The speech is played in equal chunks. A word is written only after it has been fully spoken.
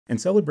In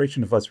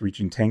celebration of us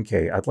reaching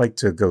 10K, I'd like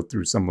to go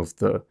through some of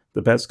the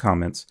best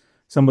comments,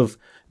 some of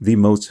the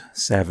most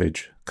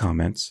savage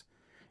comments,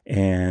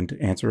 and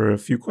answer a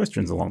few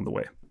questions along the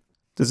way.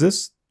 Does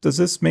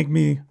this make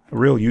me a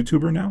real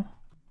YouTuber now?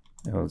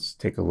 Let's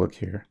take a look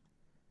here.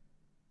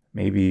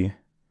 Maybe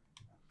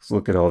let's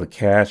look at all the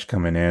cash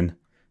coming in.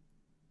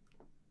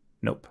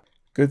 Nope.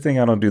 Good thing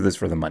I don't do this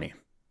for the money.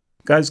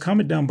 Guys,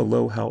 comment down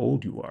below how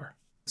old you are.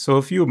 So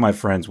a few of my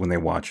friends, when they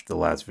watched the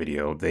last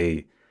video,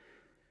 they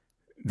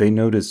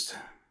noticed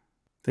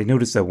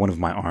that one of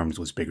my arms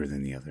was bigger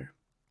than the other.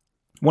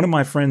 One of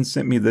my friends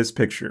sent me this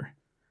picture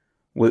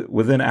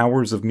within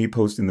hours of me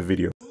posting the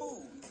video.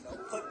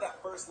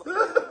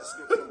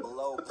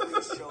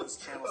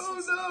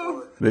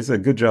 They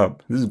said, good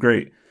job. This is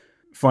great.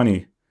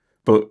 Funny.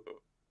 But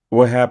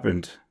what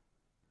happened?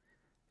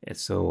 And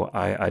so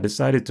I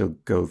decided to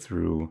go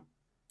through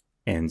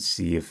and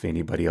see if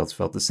anybody else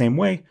felt the same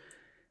way.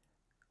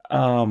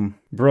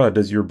 Bruh,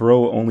 does your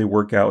bro only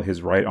work out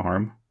his right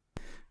arm?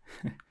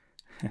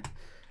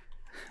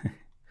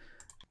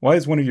 Why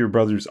is one of your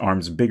brother's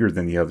arms bigger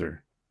than the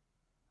other?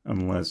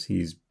 Unless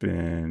he's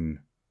been...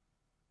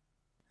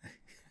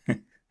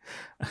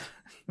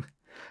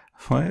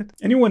 What?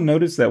 Anyone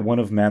notice that one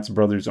of Matt's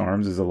brother's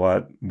arms is a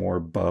lot more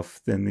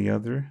buff than the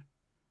other?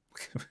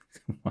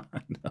 Come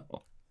on,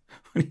 no.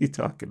 What are you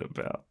talking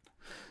about?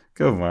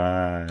 Come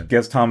on.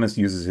 Guess Thomas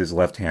uses his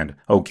left hand.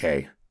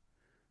 Okay.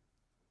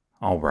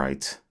 All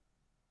right.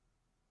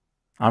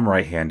 I'm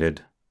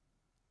right-handed.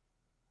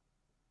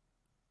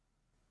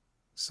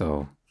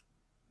 So,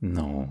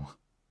 no.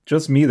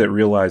 Just me that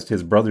realized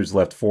his brother's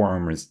left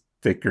forearm is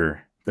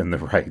thicker than the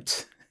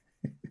right.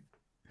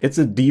 It's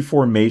a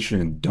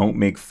deformation. Don't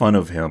make fun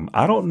of him.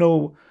 I don't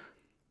know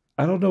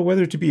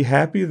whether to be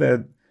happy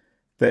that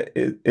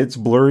it's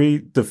blurry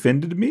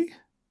defended me,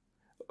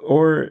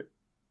 or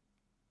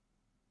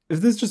if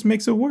this just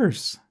makes it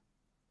worse.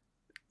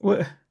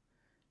 What?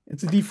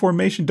 It's a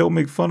deformation. Don't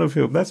make fun of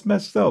him. That's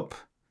messed up.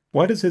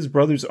 Why does his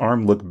brother's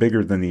arm look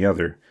bigger than the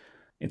other?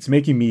 It's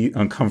making me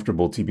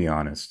uncomfortable, to be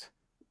honest.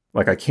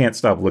 Like, I can't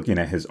stop looking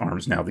at his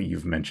arms now that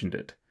you've mentioned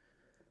it.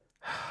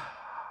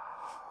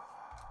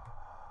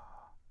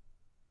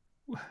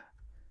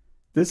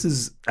 This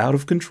is out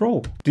of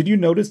control. Did you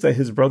notice that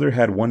his brother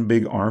had one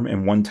big arm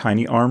and one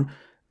tiny arm?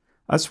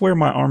 I swear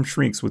my arm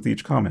shrinks with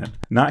each comment.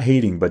 Not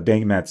hating, but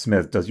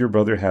DangMattSmith, does your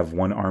brother have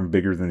one arm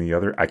bigger than the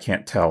other? I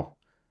can't tell.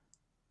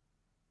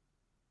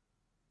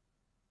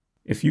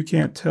 If you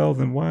can't tell,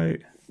 then why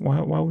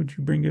would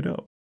you bring it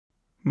up?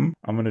 I'm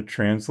going to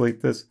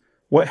translate this.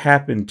 What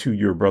happened to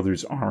your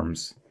brother's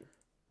arms?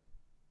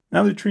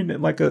 Now they're treating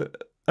it like a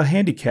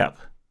handicap.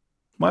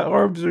 My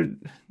arms are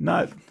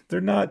not, they're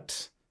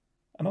not,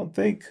 I don't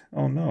think,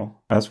 oh no.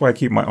 That's why I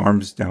keep my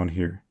arms down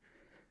here.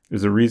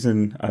 There's a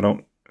reason I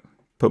don't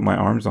put my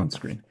arms on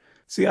screen.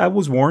 See, I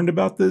was warned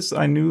about this.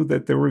 I knew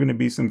that there were going to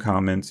be some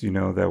comments, you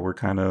know, that were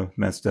kind of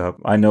messed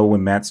up. I know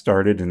when Matt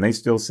started, and they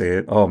still say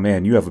it, oh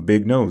man, you have a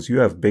big nose, you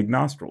have big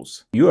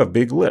nostrils, you have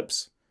big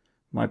lips.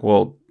 I'm like,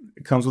 well,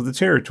 it comes with the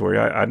territory.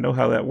 I know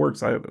how that works.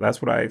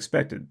 That's what I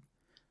expected.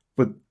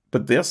 But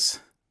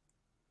this?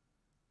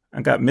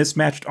 I got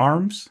mismatched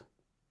arms?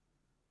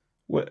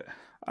 What?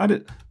 I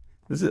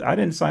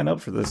didn't sign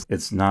up for this.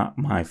 It's not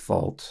my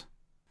fault.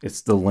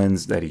 It's the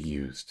lens that he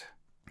used.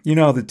 You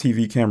know how the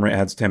TV camera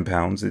adds 10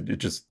 pounds? It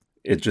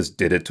just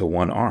did it to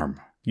one arm.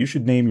 You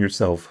should name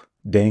yourself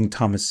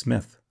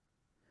DangMattSmith.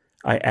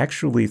 I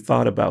actually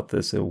thought about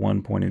this at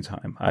one point in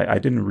time. I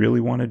didn't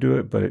really want to do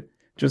it, but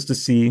just to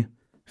see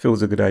if it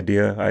was a good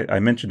idea, I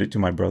mentioned it to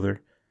my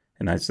brother,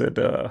 and I said,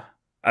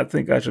 I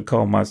think I should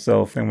call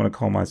myself, I'm going to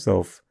call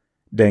myself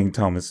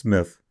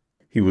DangMattSmith.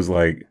 He was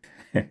like,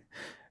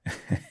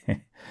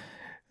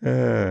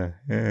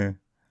 yeah.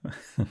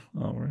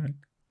 All right.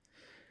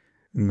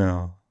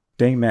 No.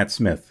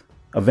 DangMattSmith,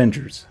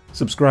 Avengers,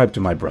 subscribe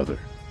to my brother.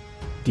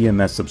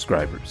 DMS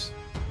subscribers.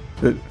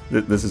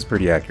 This is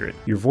pretty accurate.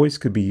 Your voice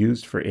could be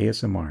used for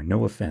ASMR,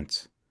 no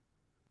offense.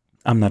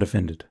 I'm not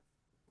offended.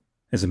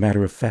 As a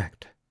matter of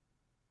fact,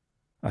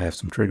 I have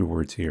some trigger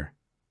words here.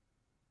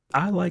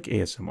 I like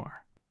ASMR.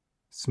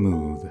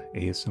 Smooth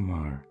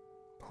ASMR.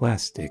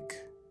 Plastic.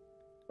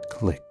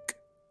 Click.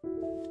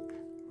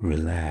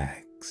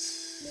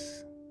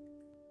 Relax.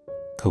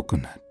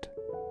 Coconut.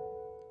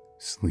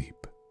 Sleep.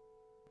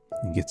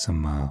 Get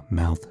some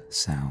mouth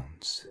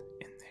sounds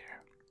in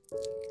there.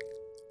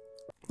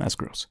 That's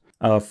gross.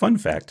 Fun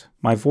fact,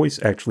 my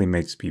voice actually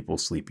makes people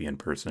sleepy in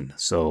person.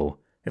 So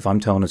if I'm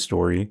telling a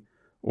story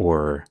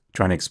or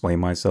trying to explain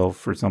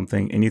myself or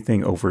something,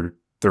 anything over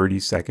 30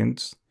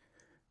 seconds,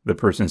 the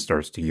person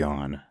starts to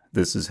yawn.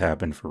 This has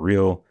happened for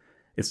real.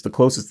 It's the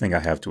closest thing I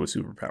have to a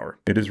superpower.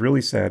 It is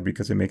really sad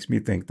because it makes me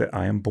think that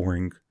I am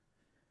boring.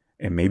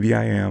 And maybe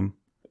I am.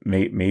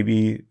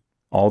 Maybe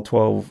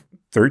all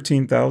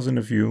 13,000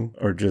 of you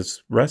are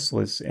just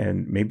restless,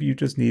 and maybe you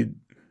just need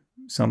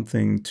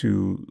something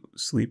to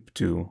sleep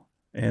to,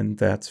 and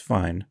that's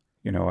fine.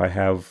 You know, I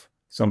have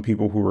some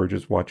people who are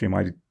just watching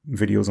my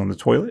videos on the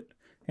toilet,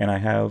 and I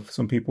have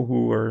some people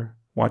who are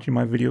watching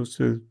my videos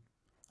to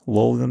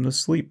lull them to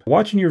sleep.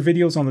 Watching your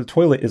videos on the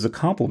toilet is a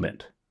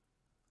compliment.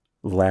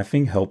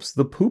 Laughing helps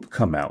the poop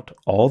come out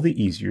all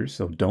the easier,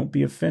 so don't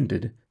be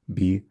offended.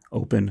 Be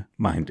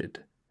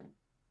open-minded.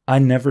 I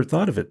never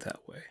thought of it that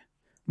way.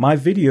 My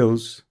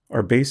videos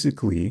are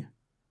basically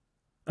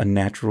a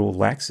natural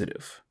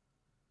laxative.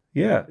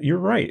 Yeah, you're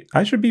right.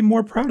 I should be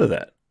more proud of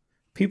that.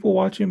 People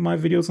watching my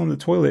videos on the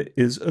toilet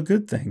is a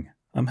good thing.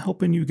 I'm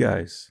helping you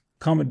guys.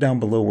 Comment down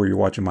below where you're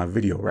watching my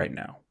video right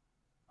now.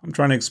 I'm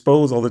trying to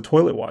expose all the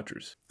toilet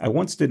watchers. I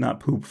once did not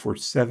poop for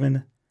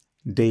 7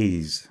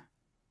 days,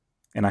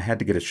 and I had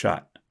to get a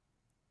shot.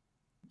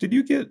 Did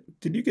you get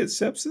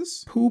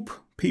sepsis? Poop,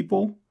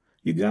 people.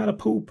 You gotta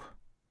poop.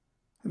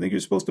 I think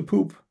you're supposed to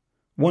poop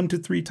 1 to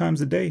 3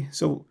 times a day,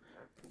 so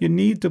you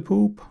need to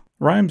poop.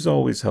 Rhymes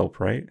always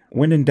help, right?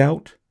 When in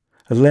doubt,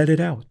 let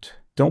it out.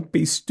 Don't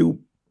be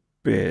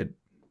stupid.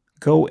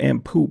 Go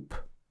and poop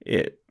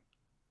it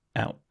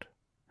out.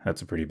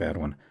 That's a pretty bad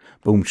one.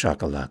 Boom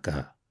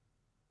shakalaka.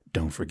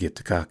 Don't forget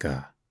to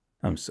caca.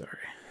 I'm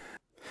sorry.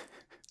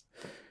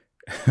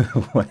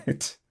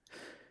 What?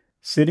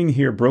 Sitting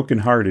here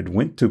brokenhearted,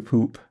 went to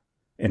poop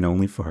and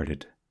only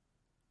farted.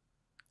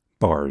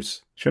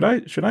 Bars. Should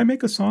I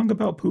make a song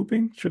about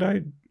pooping? Should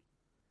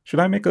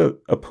I make a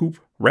poop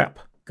rap?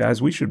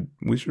 Guys, we should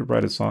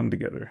write a song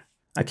together.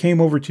 I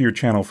came over to your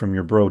channel from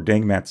your bro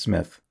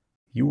DangMattSmith.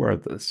 You are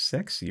the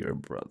sexier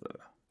brother.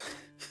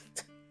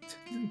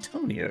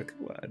 Antonia,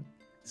 come on.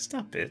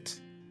 Stop it.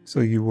 So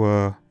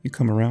you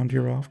come around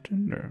here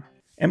often, or?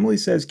 Emily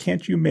says,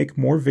 can't you make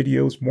more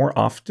videos more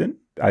often?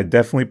 I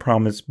definitely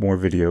promise more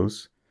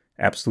videos.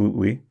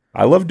 Absolutely.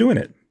 I love doing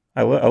it.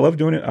 I love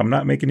doing it. I'm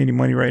not making any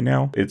money right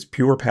now. It's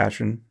pure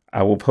passion.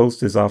 I will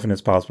post as often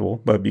as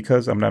possible, but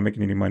because I'm not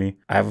making any money,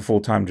 I have a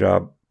full-time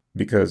job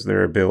because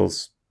there are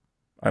bills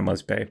I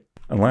must pay.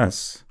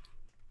 Unless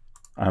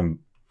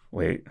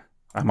wait,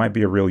 I might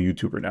be a real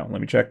YouTuber now.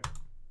 Let me check.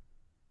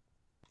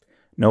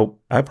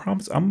 Nope. I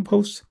promise I'm gonna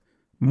post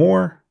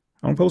more.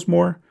 I'm gonna post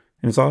more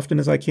and as often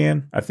as I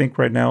can. I think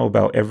right now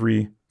about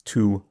every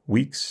 2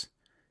 weeks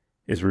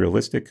is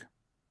realistic.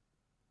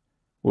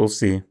 We'll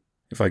see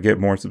if I get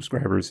more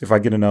subscribers. If I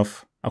get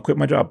enough, I'll quit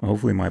my job.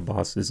 Hopefully my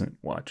boss isn't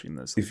watching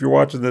this. If you're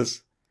watching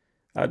this,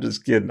 I'm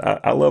just kidding.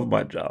 I love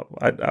my job.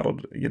 I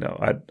don't, you know,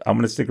 I'm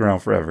gonna stick around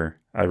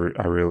forever.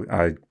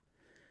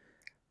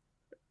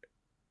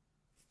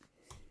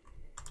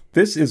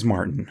 This is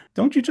Martin.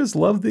 Don't you just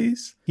love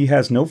these? He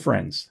has no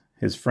friends.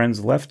 His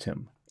friends left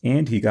him,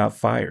 and he got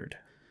fired.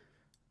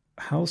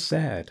 How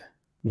sad.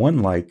 1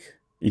 like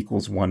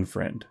equals 1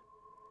 friend.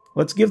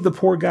 Let's give the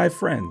poor guy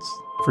friends.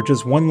 For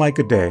just 1 like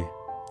a day,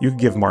 you could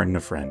give Martin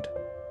a friend.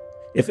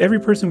 If every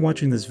person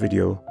watching this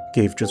video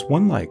gave just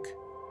 1 like,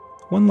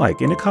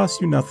 and it costs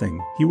you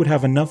nothing, he would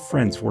have enough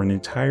friends for an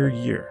entire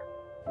year.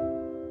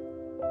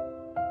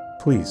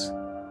 Please,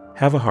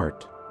 have a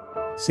heart.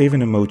 Save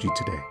an emoji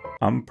today.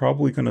 I'm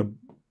probably gonna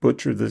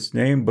butcher this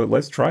name, but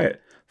let's try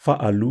it.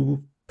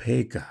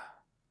 Fa'alupega.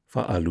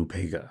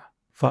 Fa'alupega.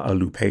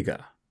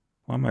 Fa'alupega.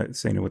 Why am I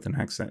saying it with an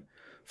accent?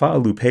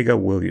 Fa'alupega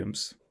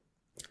Williams.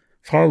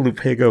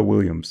 Fa'alupega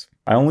Williams.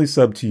 I only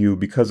sub to you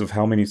because of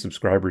how many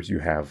subscribers you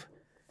have.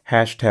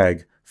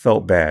 Hashtag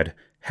felt bad.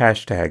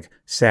 Hashtag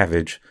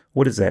savage.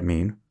 What does that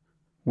mean?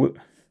 What?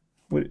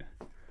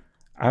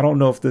 I don't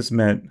know if this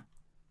meant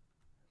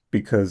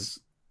because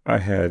I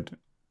had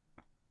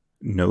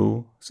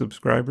no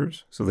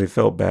subscribers, so they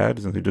felt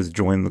bad, so they just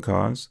joined the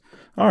cause.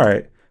 All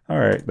right,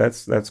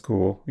 that's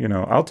cool. You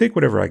know, I'll take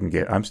whatever I can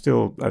get. I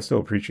still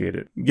appreciate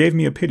it. You gave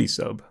me a pity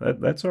sub.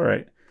 That's all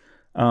right.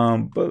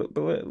 But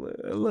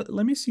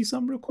let me see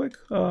something real quick.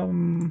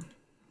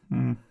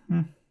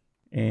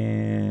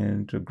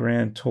 And a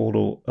grand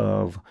total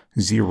of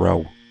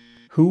 0.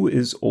 Who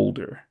is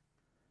older?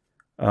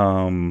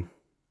 I'm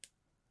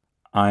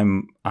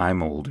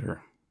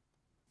older.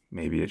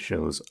 Maybe it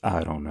shows.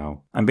 I don't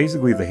know. I'm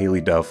basically the Haley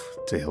Duff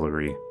to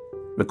Hillary,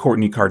 the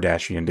Kourtney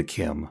Kardashian to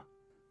Kim.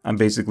 I'm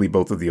basically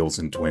both of the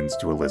Olsen twins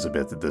to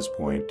Elizabeth at this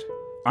point.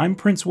 I'm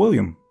Prince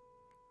William.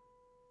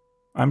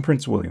 I'm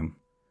Prince William.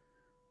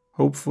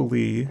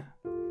 Hopefully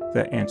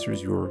that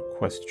answers your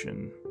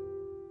question.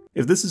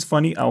 If this is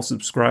funny, I'll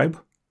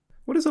subscribe.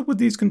 What is up with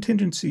these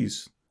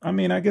contingencies? I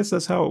mean, I guess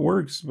that's how it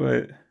works,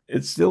 but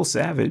it's still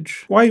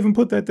savage. Why even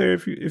put that there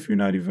if you're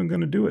not even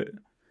gonna do it?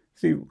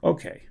 See,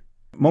 okay.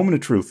 Moment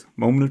of truth.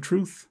 Moment of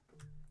truth.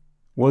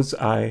 Was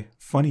I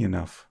funny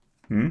enough?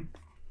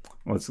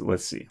 Let's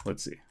see.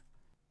 Let's see.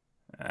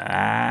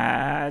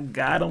 I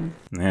got him.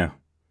 Yeah.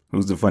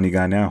 Who's the funny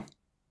guy now?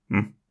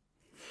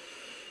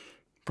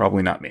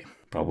 Probably not me.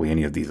 Probably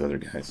any of these other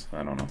guys.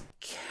 I don't know.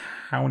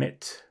 Count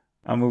it.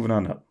 I'm moving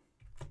on up.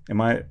 Am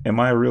I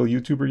a real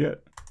YouTuber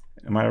yet?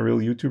 Am I a real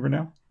YouTuber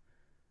now?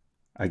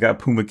 I got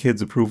Puma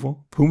Kid's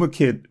approval. Puma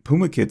Kid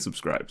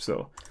subscribed.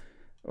 So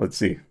let's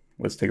see.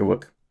 Let's take a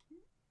look.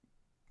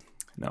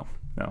 No.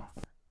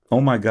 Oh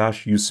my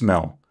gosh, you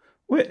smell.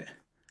 Wait,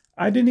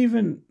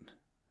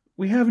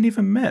 we haven't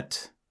even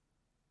met.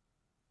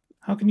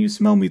 How can you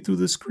smell me through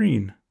the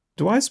screen?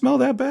 Do I smell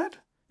that bad?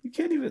 You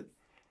can't even.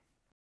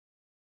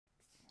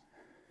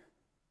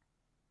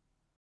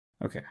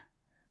 Okay,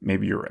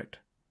 maybe you're right.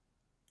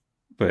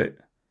 But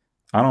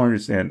I don't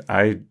understand.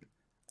 I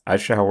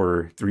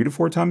shower 3 to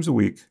 4 times a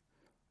week.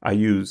 I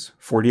use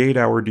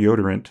 48-hour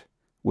deodorant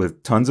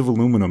with tons of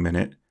aluminum in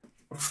it.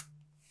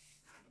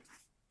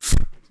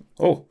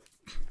 Oh.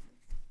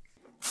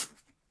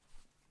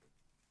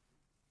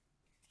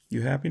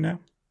 You happy now?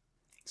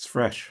 It's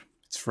fresh.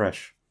 It's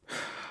fresh.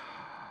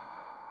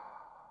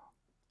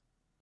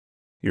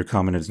 Your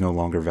comment is no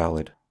longer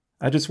valid.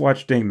 I just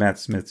watched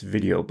DangMattSmith's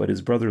video, but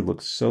his brother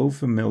looks so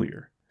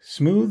familiar.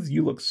 Smuuuth,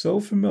 you look so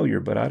familiar,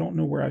 but I don't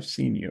know where I've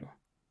seen you.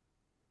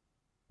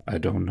 I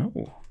don't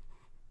know.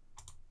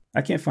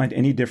 I can't find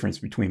any difference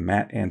between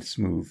Matt and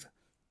Smuuuth.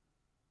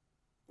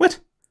 What?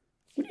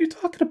 What are you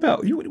talking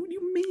about? What do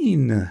you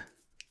mean?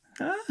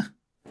 Huh?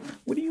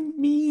 What do you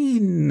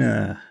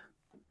mean?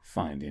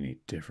 Find any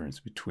difference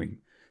between...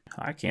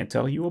 I can't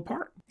tell you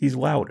apart. He's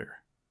louder.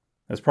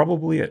 That's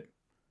probably it.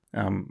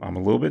 I'm a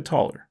little bit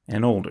taller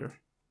and older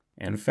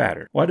and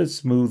fatter. Why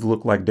does Smuuuth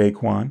look like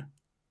Daequan?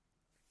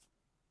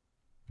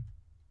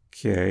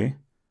 Okay.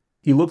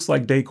 He looks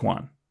like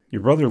Daequan.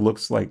 Your brother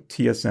looks like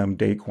TSM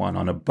Daequan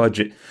on a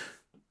budget.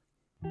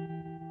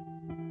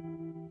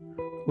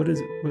 What is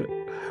it?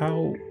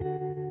 How?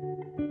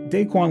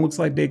 Daequan looks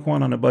like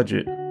Daequan on a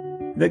budget.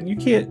 That you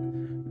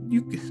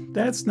can't.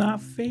 That's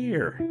not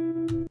fair.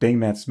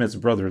 DangMattSmith's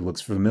brother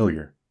looks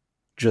familiar.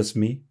 Just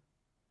me?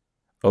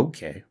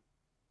 Okay.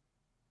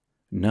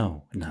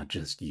 No, not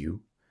just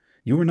you.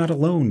 You are not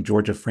alone,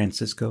 Georgia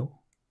Francisco.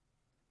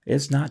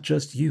 It's not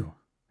just you.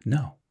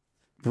 No.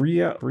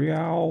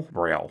 Brielle.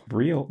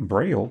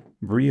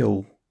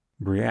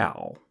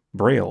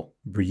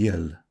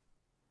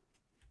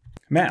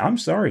 Matt, I'm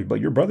sorry,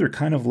 but your brother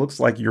kind of looks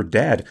like your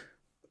dad.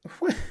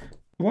 What?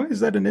 Why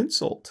is that an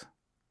insult?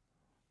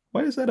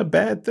 Why is that a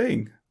bad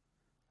thing?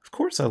 Of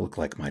course I look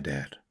like my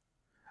dad.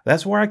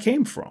 That's where I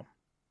came from.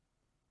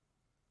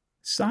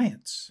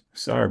 Science.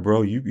 Sorry,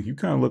 bro, you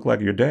kind of look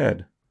like your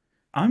dad.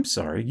 I'm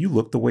sorry, you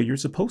look the way you're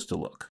supposed to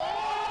look.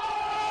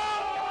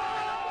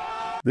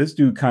 This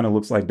dude kind of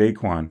looks like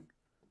Daequan.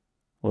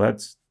 Well,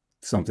 that's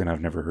something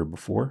I've never heard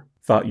before.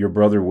 Thought your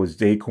brother was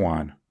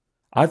Daequan.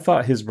 I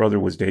thought his brother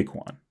was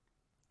Daequan.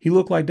 He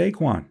looked like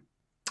Daequan.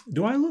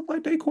 Do I look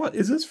like Daequan?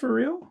 Is this for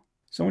real?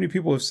 So many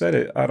people have said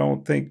it. I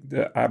don't think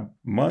that I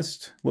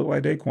must look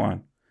like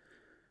Daequan.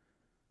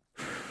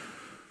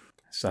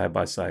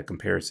 Side-by-side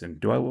comparison.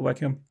 Do I look like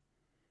him?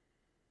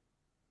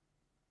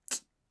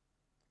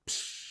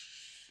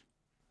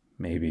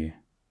 Maybe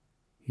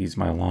he's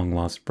my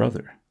long-lost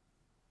brother.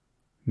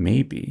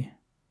 Maybe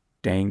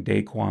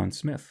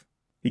DangMattSmith.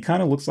 He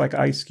kind of looks like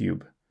Ice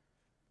Cube.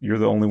 You're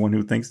the only one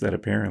who thinks that,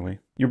 apparently.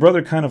 Your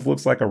brother kind of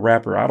looks like a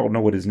rapper. I don't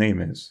know what his name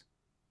is.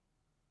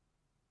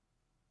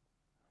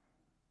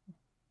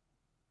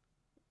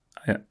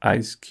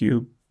 Ice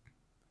Cube,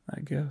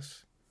 I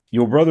guess.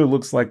 Your brother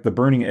looks like the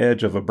burning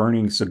edge of a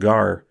burning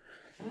cigar.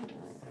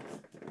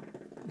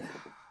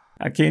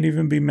 I can't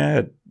even be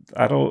mad.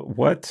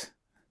 What?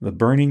 The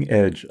burning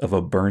edge of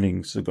a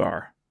burning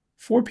cigar.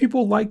 4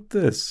 people like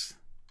this.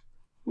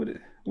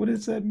 What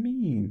does that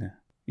mean?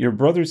 Your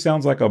brother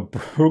sounds like a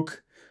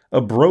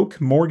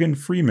broke Morgan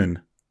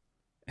Freeman.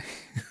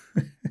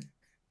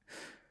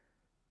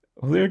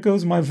 Well, there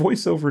goes my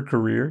voiceover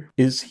career.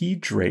 Is he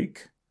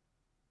Drake?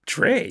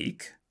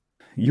 Drake?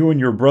 You and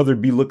your brother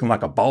be looking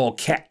like a bald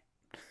cat.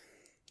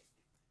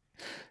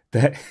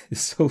 That is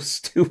so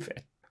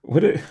stupid.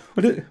 What is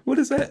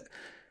that?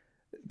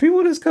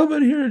 People just come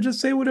in here and just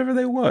say whatever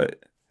they want.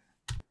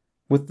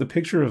 With the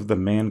picture of the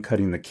man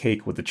cutting the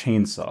cake with the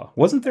chainsaw.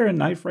 Wasn't there a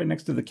knife right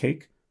next to the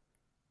cake?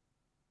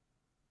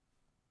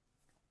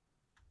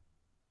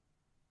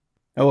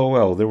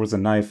 LOL, there was a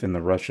knife in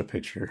the Russia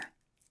picture.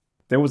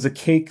 There was a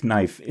cake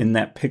knife in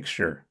that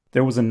picture.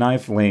 There was a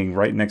knife laying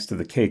right next to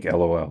the cake,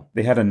 LOL.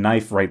 They had a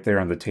knife right there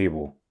on the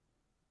table.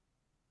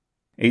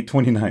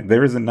 829,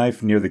 there is a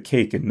knife near the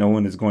cake and no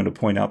one is going to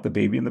point out the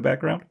baby in the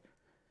background?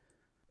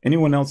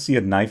 Anyone else see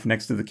a knife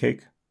next to the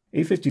cake?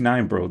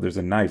 859, bro, there's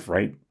a knife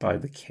right by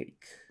the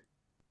cake.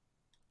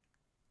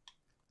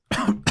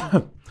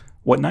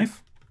 What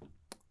knife?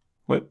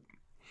 What?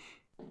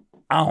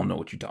 I don't know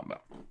what you're talking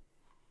about.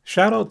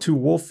 Shout out to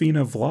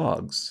Wolfina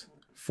Vlogs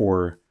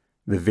for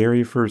the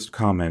very first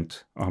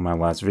comment on my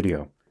last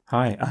video.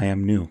 Hi, I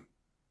am new.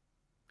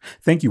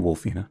 Thank you,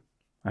 Wolfina.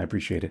 I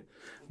appreciate it.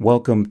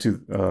 Welcome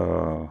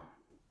to,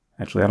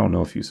 actually, I don't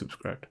know if you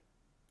subscribed.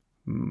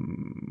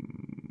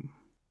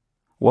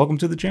 Welcome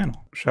to the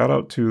channel. Shout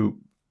out to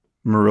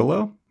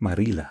Marilla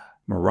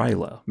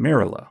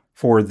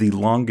for the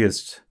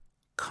longest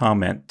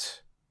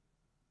comment.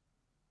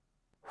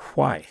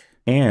 Why?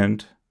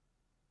 And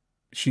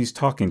she's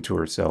talking to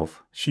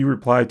herself. She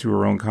replied to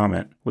her own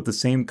comment with the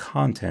same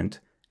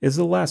content as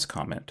the last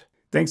comment.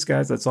 Thanks,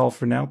 guys. That's all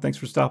for now. Thanks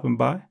for stopping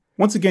by.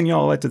 Once again,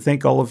 y'all, I'd like to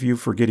thank all of you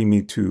for getting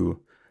me to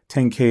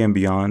 10K and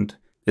beyond.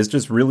 It's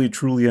just really,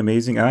 truly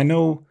amazing. I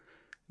know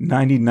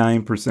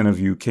 99% of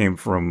you came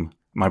from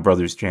my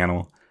brother's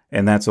channel,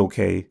 and that's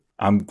okay.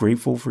 I'm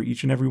grateful for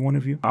each and every one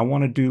of you. I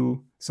want to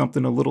do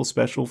something a little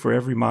special for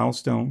every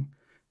milestone.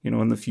 you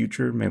know, in the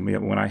future, maybe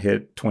when I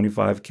hit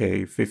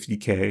 25K,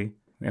 50K,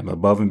 and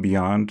above and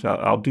beyond,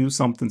 I'll do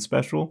something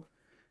special.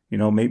 You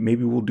know,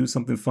 maybe we'll do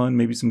something fun,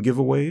 maybe some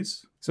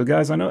giveaways. So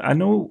guys, I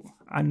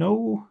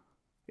know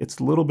it's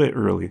a little bit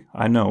early,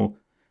 I know,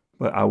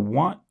 but I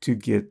want to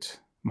get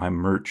my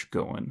merch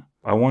going.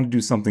 I want to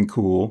do something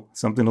cool,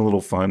 something a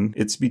little fun.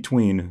 It's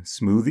between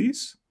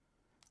Smoothies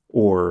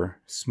or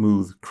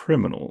Smooth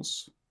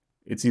Criminals.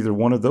 It's either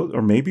one of those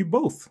or maybe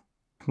both.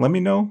 Let me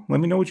know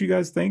what you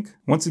guys think.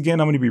 Once again,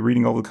 I'm going to be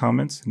reading all the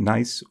comments,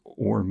 nice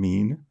or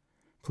mean.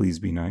 Please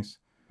be nice.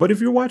 But if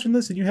you're watching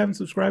this and you haven't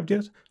subscribed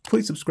yet,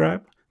 please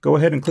subscribe. Go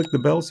ahead and click the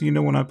bell so you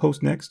know when I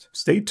post next.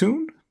 Stay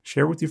tuned.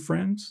 Share with your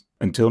friends.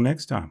 Until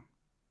next time.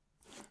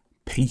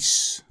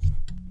 Peace.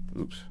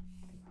 Oops.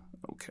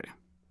 Okay.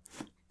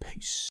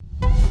 Peace.